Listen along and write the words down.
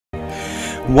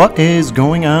What is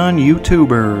going on,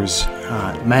 YouTubers?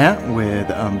 Matt with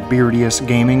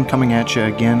BeardiestGaming coming at you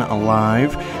again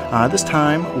live. This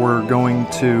time we're going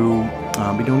to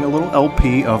be doing a little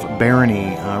LP of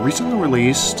Barony, recently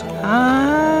released,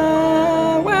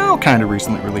 well, kind of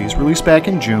recently released back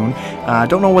in June.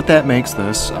 Don't know what that makes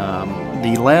this.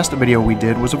 The last video we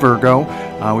did was a Virgo,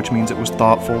 which means it was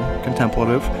thoughtful,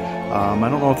 contemplative. I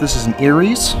don't know if this is an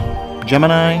Aries,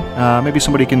 Gemini, maybe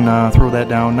somebody can throw that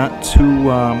down. Not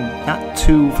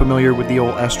too familiar with the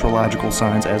old astrological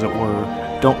signs, as it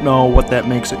were. Don't know what that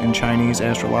makes it in Chinese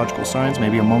astrological signs.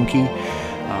 Maybe a monkey.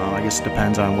 I guess it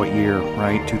depends on what year,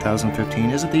 right?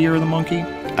 2015. Is it the year of the monkey?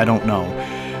 I don't know.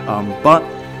 But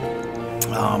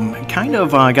kind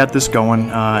of got this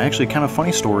going. Actually, kind of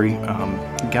funny story.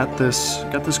 Got this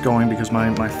going because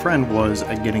my friend was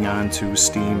getting onto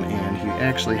Steam, and he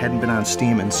actually hadn't been on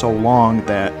Steam in so long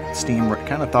that Steam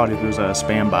kind of thought it was a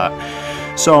spam bot.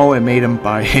 So it made him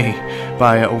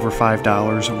buy over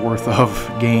 $5 worth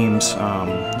of games.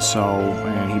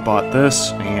 And he bought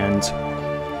this and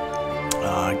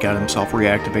got himself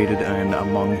reactivated and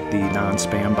among the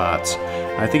non-spam bots.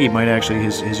 I think he might actually,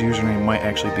 his username might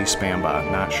actually be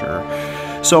spambot, not sure.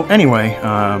 So anyway,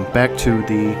 back to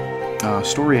the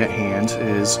story at hand.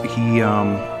 Is he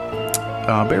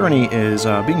Barony is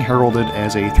being heralded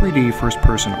as a 3D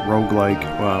first-person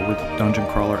roguelike with dungeon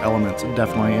crawler elements.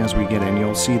 Definitely, as we get in,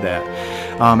 you'll see that.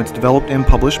 It's developed and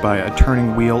published by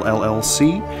Turning Wheel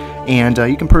LLC, and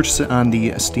you can purchase it on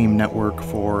the Steam network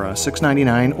for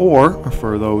 $6.99, or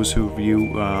for those of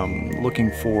you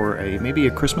looking for maybe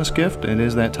a Christmas gift, it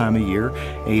is that time of year,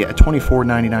 a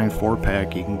 $24.99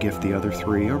 4-pack. You can gift the other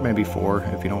 3, or maybe 4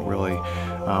 if you don't really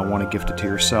want to gift it to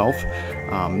yourself,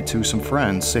 to some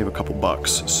friends, save a couple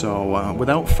bucks. So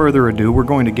without further ado, we're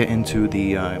going to get into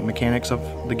the mechanics of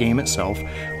the game itself.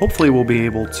 Hopefully we'll be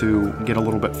able to get a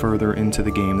little bit further into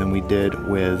the game than we did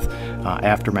with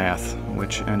Aftermath,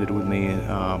 which ended with me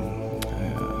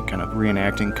kind of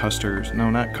reenacting Custer's, no,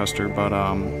 not Custer, but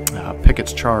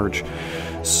Pickett's charge.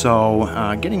 So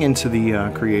getting into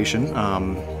the creation,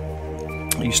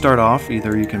 you start off,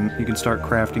 either you can start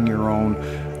crafting your own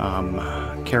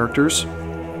characters.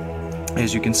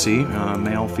 As you can see,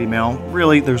 male, female,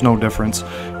 really there's no difference.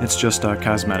 It's just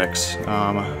cosmetics. Okay,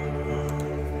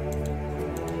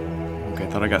 I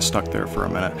thought I got stuck there for a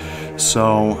minute.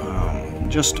 So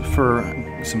just for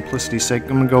simplicity's sake,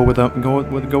 I'm gonna go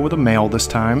with a male this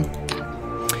time.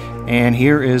 And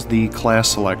here is the class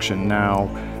selection. Now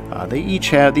they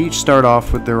each start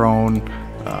off with their own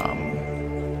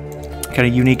kind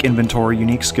of unique inventory,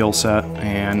 unique skill set,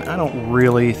 and I don't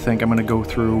really think I'm going to go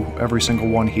through every single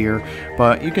one here,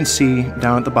 but you can see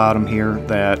down at the bottom here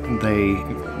that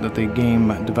the game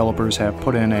developers have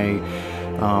put in a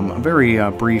very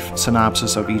brief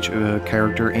synopsis of each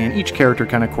character, and each character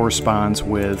kind of corresponds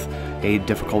with a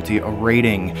difficulty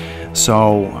rating.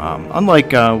 So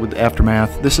unlike with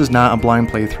Aftermath, this is not a blind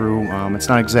playthrough. It's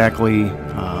not exactly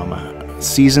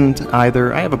seasoned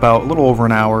either. I have about a little over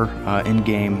an hour in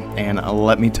game, and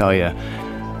let me tell you,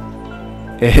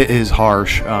 it is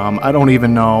harsh. I don't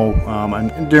even know.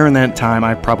 And during that time,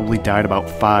 I probably died about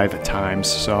 5 times.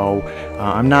 So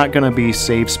I'm not going to be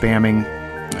save spamming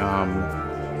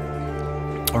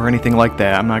or anything like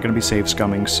that. I'm not going to be save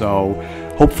scumming. So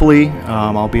hopefully,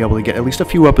 I'll be able to get at least a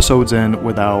few episodes in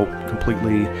without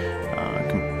completely,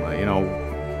 you know,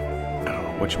 I don't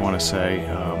know what you want to say.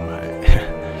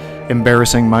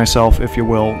 Embarrassing myself, if you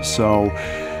will. So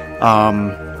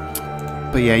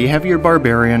but yeah, you have your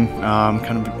Barbarian,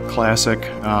 kind of classic,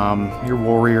 your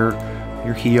Warrior,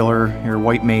 your Healer, your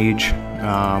White Mage,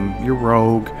 your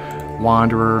Rogue,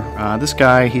 Wanderer. This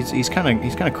guy, he's kind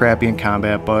of crappy in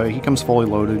combat, but he comes fully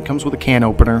loaded. Comes with a can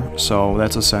opener, so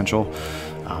that's essential.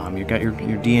 You got your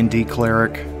D&D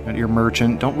Cleric, your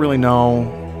Merchant. Don't really know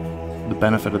the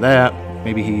benefit of that.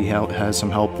 Maybe he has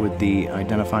some help with the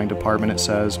identifying department, it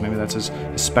says. Maybe that's his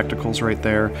spectacles right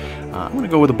there. I'm going to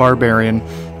go with the Barbarian.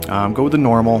 Go with the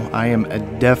normal. I am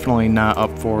definitely not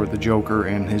up for the Joker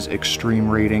and his extreme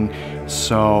rating.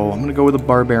 So I'm going to go with the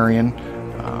Barbarian.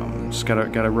 Just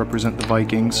gotta represent the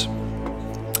Vikings.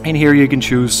 And here you can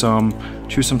choose some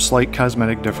slight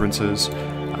cosmetic differences.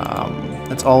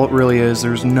 That's all it really is.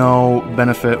 There's no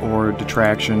benefit or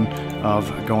detraction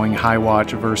of going High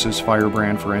Watch versus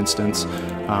Firebrand, for instance.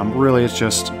 Really, it's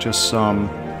just some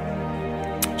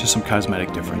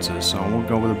cosmetic differences. So we'll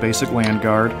go with a basic Land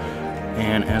Guard.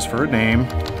 And as for a name,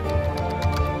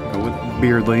 go with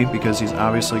Beardly, because he's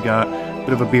obviously got a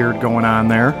bit of a beard going on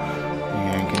there.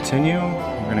 And continue.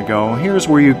 We're gonna go. Here's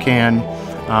where you can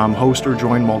host or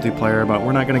join multiplayer, but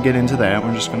we're not gonna get into that.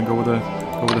 We're just gonna go with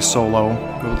a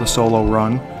solo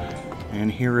run.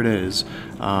 and here it is.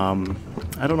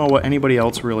 I don't know what anybody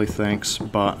else really thinks,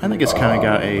 but I think it's kind of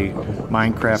got a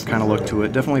Minecraft kind of look to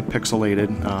it. Definitely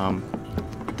pixelated.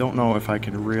 Don't know if I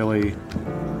can really...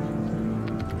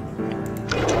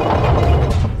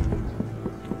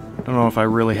 Don't know if I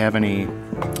really have any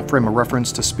frame of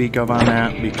reference to speak of on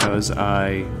that, because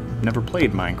I never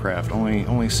played Minecraft,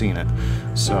 only seen it.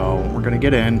 So we're gonna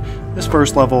get in. This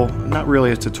first level, not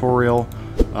really a tutorial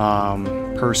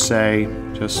per se,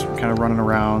 just kind of running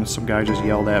around. Some guy just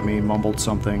yelled at me, mumbled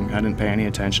something. I didn't pay any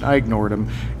attention. I ignored him,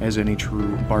 as any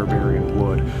true barbarian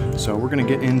would. So we're gonna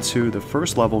get into the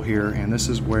first level here, and this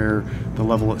is where the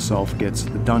level itself gets,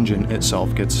 the dungeon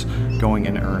itself gets going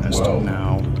in earnest.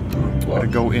 Now, I'm gonna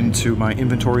go into my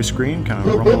inventory screen, kind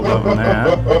of rumble about on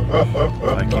that. If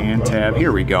I can tab,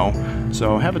 here we go.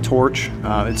 So I have a torch,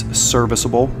 it's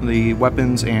serviceable. The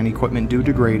weapons and equipment do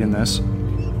degrade in this,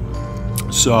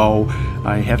 so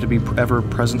I have to be ever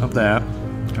present of that.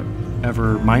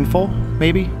 Ever mindful,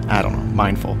 maybe? I don't know,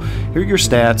 mindful. Here are your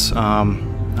stats.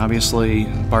 Obviously,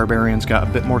 Barbarian's got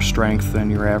a bit more strength than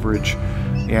your average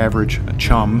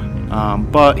chum,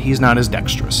 but he's not as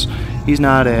dexterous. He's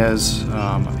not as,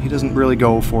 he doesn't really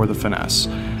go for the finesse.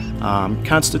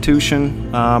 Constitution,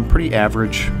 pretty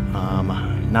average,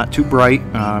 not too bright.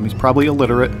 He's probably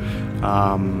illiterate.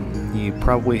 He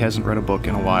probably hasn't read a book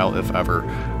in a while, if ever.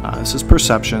 This is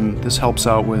perception. This helps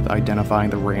out with identifying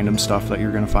the random stuff that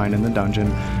you're going to find in the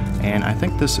dungeon. And I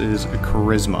think this is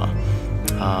charisma.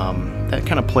 That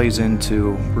kind of plays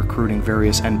into recruiting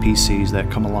various NPCs that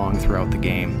come along throughout the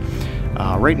game.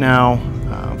 Right now,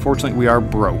 unfortunately, we are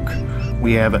broke.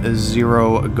 We have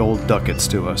 0 gold ducats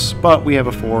to us, but we have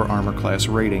a 4 armor class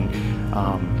rating.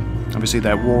 Obviously,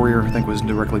 that warrior, I think, was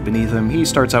directly beneath him. He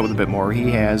starts out with a bit more.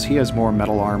 He has more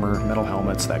metal armor, metal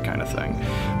helmets, that kind of thing.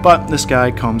 But this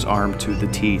guy comes armed to the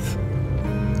teeth.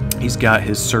 He's got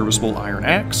his serviceable iron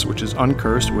axe, which is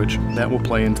uncursed, which that will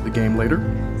play into the game later.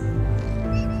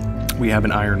 We have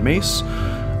an iron mace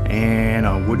and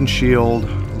a wooden shield,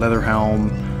 leather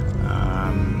helm.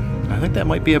 I think that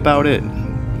might be about it.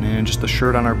 And just the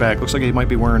shirt on our back. Looks like he might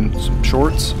be wearing some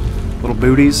shorts, little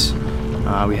booties.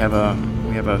 We have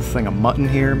a thing of mutton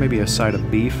here, maybe a side of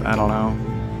beef. I don't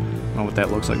know what that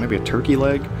looks like. Maybe a turkey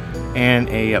leg, and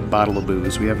a bottle of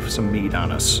booze. We have some meat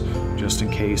on us, just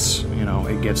in case, you know,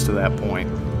 it gets to that point.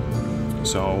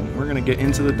 So we're gonna get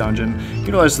into the dungeon.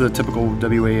 Utilize the typical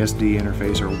WASD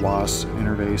interface, or WAS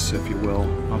interface, if you will.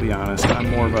 I'll be honest,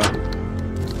 I'm more of a.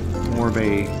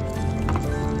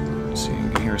 Let's see, you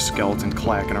can hear a skeleton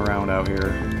clacking around out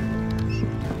here.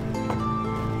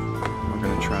 We're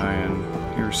gonna try and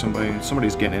hear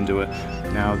somebody's getting into it.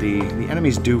 Now the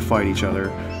enemies do fight each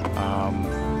other,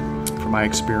 from my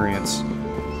experience.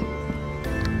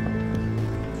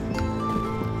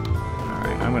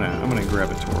 Alright, I'm gonna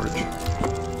grab a torch.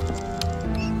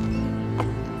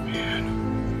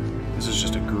 Man, this is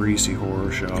just a greasy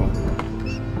horror show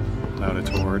without a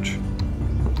torch.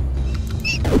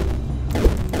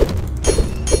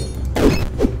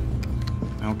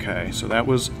 Okay, so that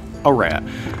was a rat.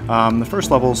 The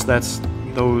first levels,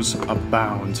 those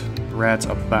abound. Rats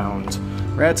abound.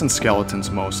 Rats and skeletons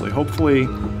mostly. Hopefully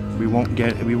we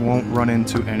won't run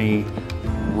into any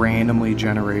randomly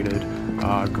generated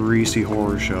greasy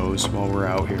horror shows while we're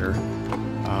out here.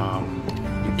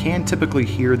 You can typically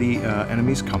hear the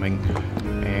enemies coming,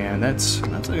 and it's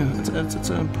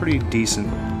a pretty decent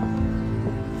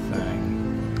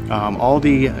thing. All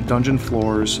the dungeon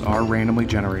floors are randomly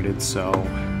generated, so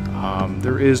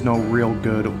there is no real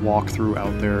good walkthrough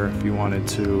out there if you wanted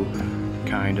to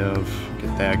kind of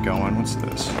get that going. What's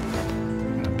this?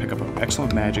 I'm going to pick up an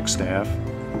excellent magic staff.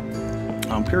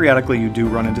 Periodically you do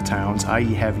run into towns. I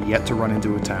have yet to run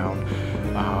into a town.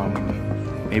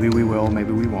 Maybe we will,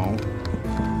 maybe we won't.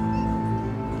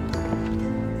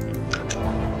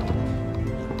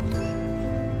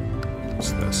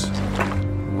 What's this?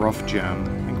 Rough gem.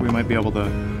 I think we might be able to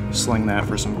sling that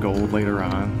for some gold later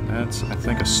on. That's, I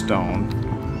think, a stone.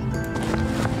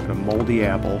 A moldy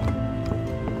apple.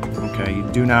 Okay, you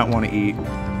do not want to eat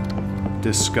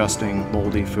disgusting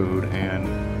moldy food, and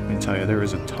let me tell you, there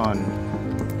is a ton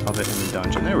of it in the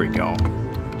dungeon. There we go.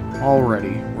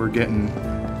 Already, we're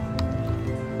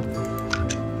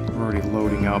already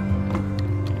loading up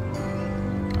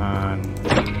on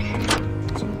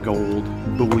some gold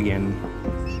bullion,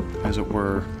 as it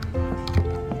were.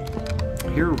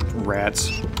 Here, rats.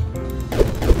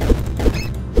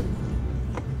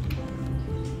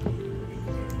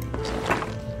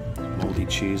 Moldy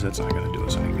cheese, that's not going to do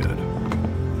us any good.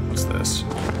 What's this?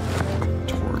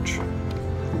 Torch.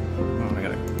 Oh, I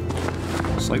got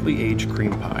a slightly aged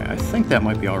cream pie. I think that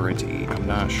might be alright to eat. I'm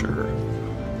not sure.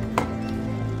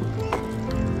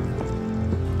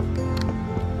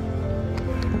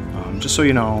 Just so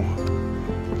you know,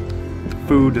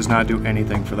 food does not do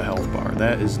anything for the health bar.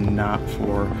 That is not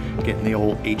for getting the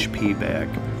old HP back.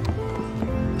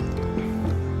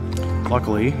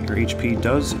 Luckily, your HP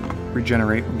does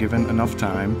regenerate given enough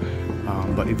time,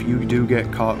 but if you do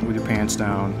get caught with your pants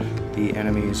down, the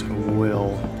enemies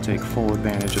will take full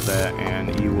advantage of that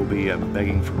and you will be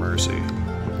begging for mercy.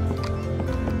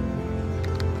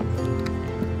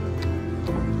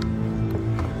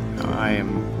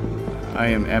 I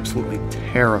am absolutely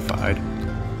terrified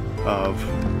of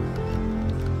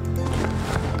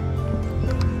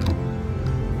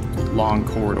long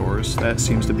corridors. That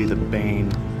seems to be the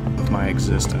bane of my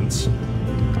existence.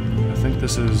 I think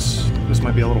this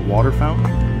might be a little water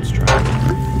fountain. Let's try it.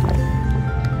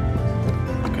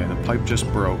 Okay, the pipe just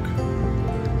broke.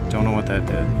 Don't know what that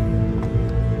did.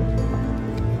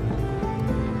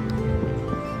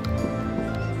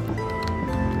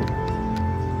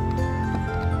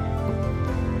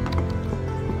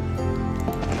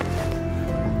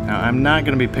 Now, I'm not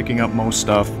going to be picking up most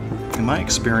stuff. In my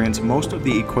experience, most of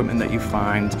the equipment that you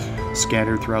find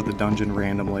scattered throughout the dungeon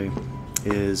randomly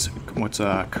is what's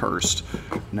cursed.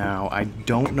 Now, I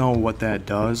don't know what that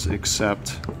does,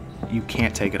 except you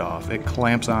can't take it off. It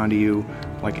clamps onto you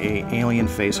like a alien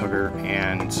facehugger,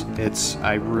 and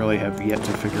I really have yet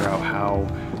to figure out how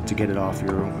to get it off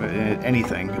your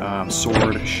anything.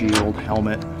 Sword, shield,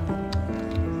 helmet.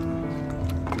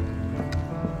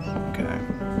 Okay.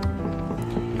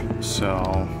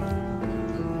 So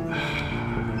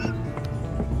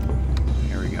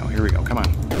here we go, come on.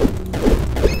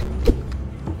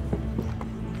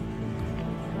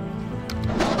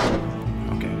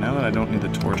 Okay, now that I don't need the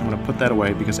torch, I'm going to put that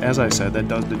away because, as I said, that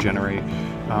does degenerate.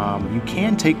 You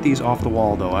can take these off the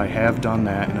wall, though. I have done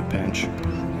that in a pinch.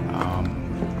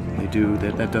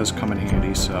 That does come in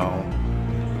handy, so...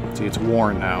 See, it's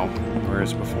worn now,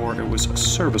 whereas before it was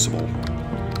serviceable.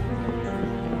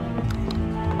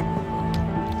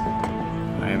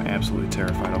 Absolutely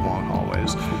terrified of long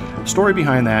hallways. The story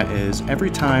behind that is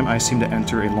every time I seem to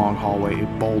enter a long hallway, a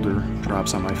boulder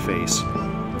drops on my face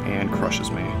and crushes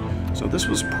me. So this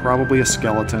was probably a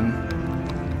skeleton,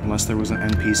 unless there was an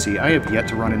NPC. I have yet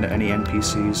to run into any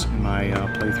NPCs in my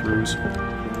playthroughs.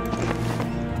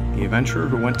 The adventurer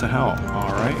who went to hell.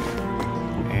 Alright.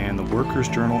 And the worker's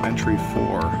journal entry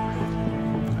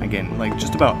 4. Again, like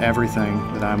just about everything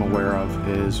that I'm aware of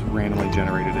is randomly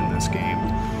generated in this game.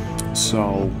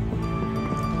 So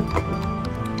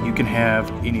you can have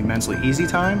an immensely easy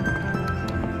time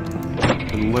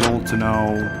with little to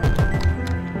no...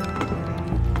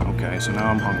 Okay, so now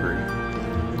I'm hungry.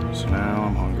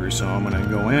 So I'm gonna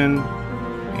go in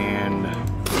and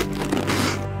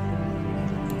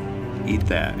eat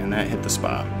that, and that hit the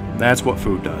spot. That's what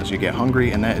food does. You get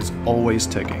hungry, and that is always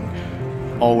ticking.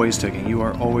 Always ticking. You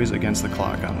are always against the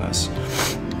clock on this.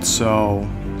 So...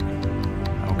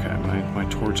 My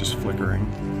torch is flickering.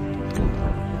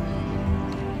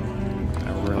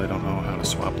 I really don't know how to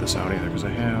swap this out either, because I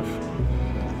have...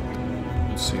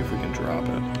 Let's see if we can drop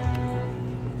it.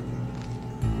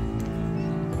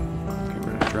 Okay, we're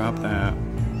going to drop that.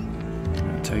 I'm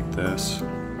going to take this.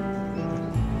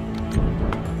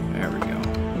 There we go.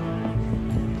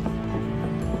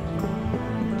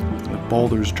 The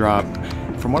boulders drop.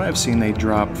 From what I've seen, they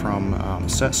drop from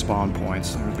set spawn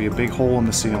points. There would be a big hole in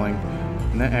the ceiling.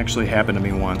 And that actually happened to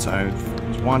me once. I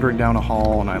was wandering down a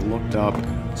hall and I looked up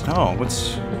and said, oh,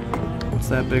 what's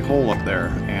that big hole up there?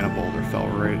 And a boulder fell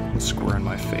right square in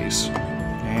my face.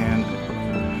 And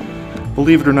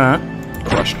believe it or not,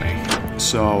 crushed me.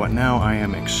 So now I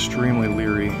am extremely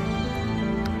leery.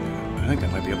 I think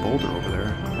that might be a boulder over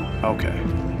there. Okay.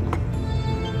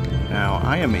 Now,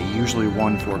 I am usually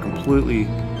one for completely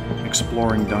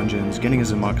exploring dungeons, getting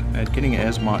as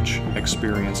much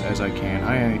experience as I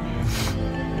can.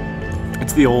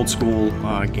 It's the old school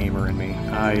gamer in me.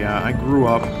 I grew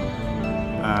up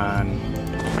on...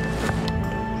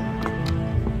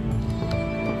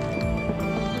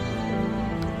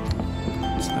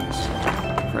 What's this?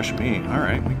 Fresh meat.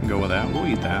 Alright, we can go with that. We'll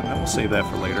eat that. We'll save that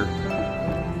for later.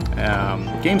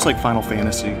 Games like Final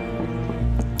Fantasy,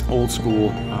 old school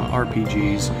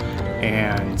RPGs,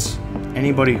 and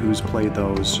anybody who's played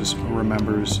those just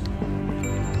remembers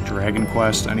Dragon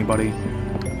Quest. Anybody?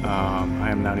 I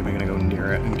am not even going to go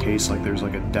near it in case like there's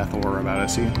like a death aura about it.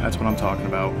 See, that's what I'm talking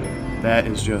about. That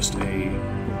is just a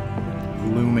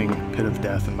looming pit of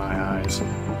death in my eyes.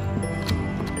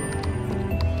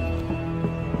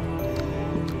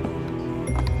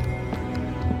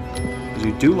 As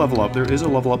you do level up, there is a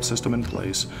level up system in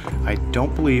place. I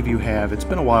don't believe you have. It's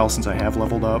been a while since I have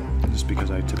leveled up, just because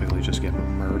I typically just get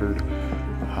murdered.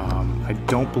 I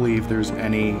don't believe there's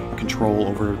any control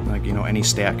over, like, you know, any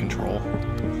stat control.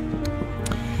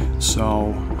 So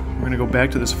we're going to go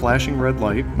back to this flashing red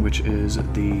light, which is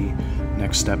the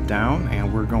next step down,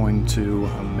 and we're going to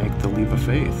make the leap of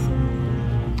faith.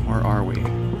 Where are we?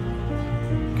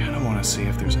 Kind of want to see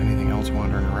if there's anything else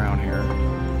wandering around here.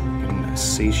 And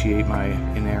satiate my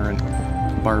inherent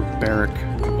barbaric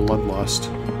bloodlust.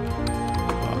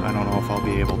 I don't know if I'll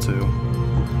be able to.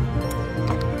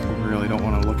 Really don't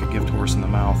want to look a gift horse in the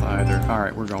mouth either.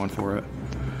 Alright, we're going for it.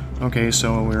 Okay,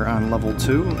 so we're on level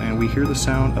 2, and we hear the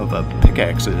sound of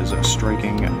pickaxes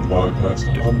striking. My past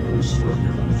hungers for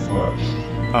human flesh.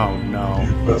 Oh no.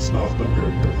 You best not prepare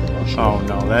your flesh. Oh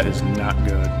no, that is not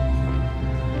good.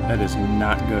 That is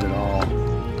not good at all.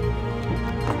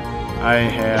 I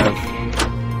have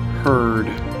heard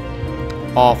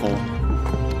awful,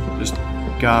 just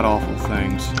god-awful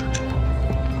things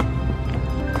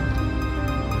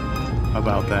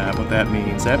about that. What that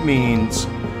means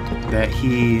that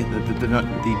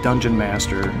the dungeon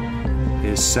master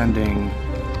is sending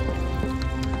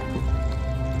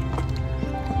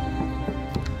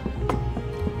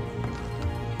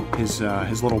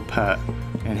his little pet,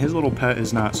 and his little pet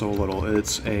is not so little.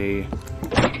 It's a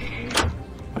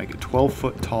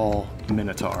 12-foot tall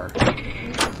minotaur.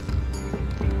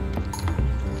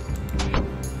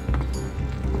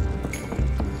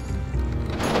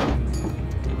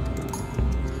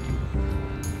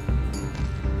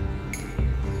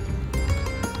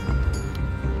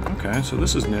 Okay, so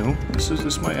this is new.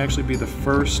 This might actually be the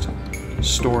first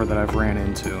store that I've ran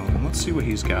into. Let's see what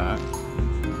he's got.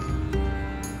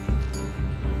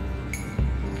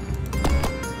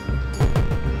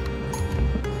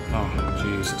 Oh,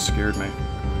 jeez, it scared me.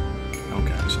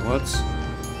 Okay, so let's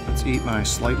eat my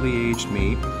slightly aged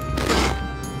meat.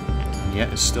 And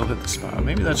yet it still hit the spot.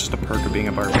 Maybe that's just a perk of being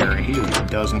a barbarian. He just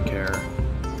doesn't care.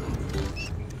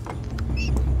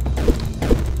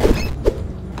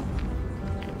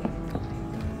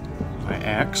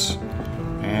 Axe,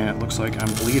 and it looks like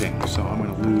I'm bleeding, so I'm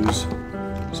going to lose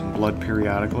some blood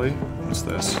periodically. What's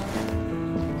this?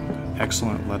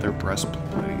 Excellent leather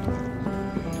breastplate.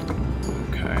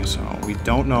 Okay, so we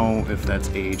don't know if that's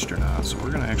aged or not, so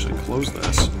we're going to actually close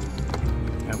this.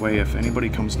 That way, if anybody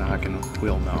comes knocking,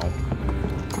 we'll know.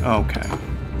 Okay,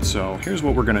 so here's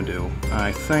what we're going to do.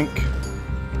 I think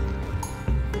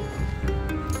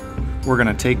we're going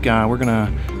to take, we're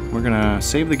going to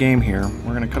save the game here.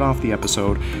 We're going to cut off the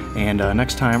episode, and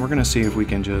next time we're going to see if we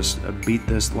can just beat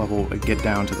this level and get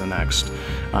down to the next.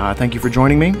 Thank you for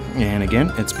joining me, and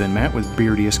again, it's been Matt with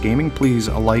BeardiestGaming. Please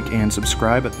like and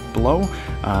subscribe below.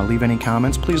 Leave any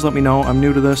comments. Please let me know. I'm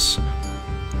new to this.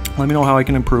 Let me know how I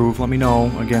can improve. Let me know.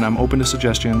 Again, I'm open to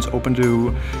suggestions, open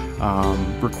to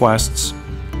requests.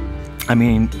 I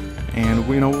mean, and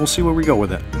you know, we'll see where we go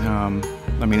with it.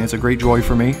 I mean, it's a great joy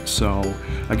for me. So,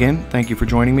 again, thank you for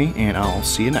joining me, and I'll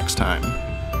see you next time.